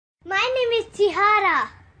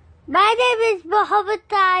My name is Muhammad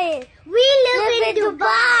Taahir. We live in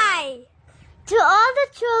Dubai. To all the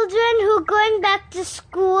children who are going back to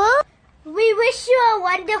school, we wish you a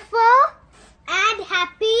wonderful and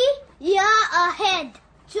happy year ahead.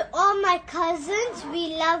 To all my cousins,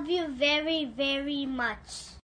 we love you very, very much.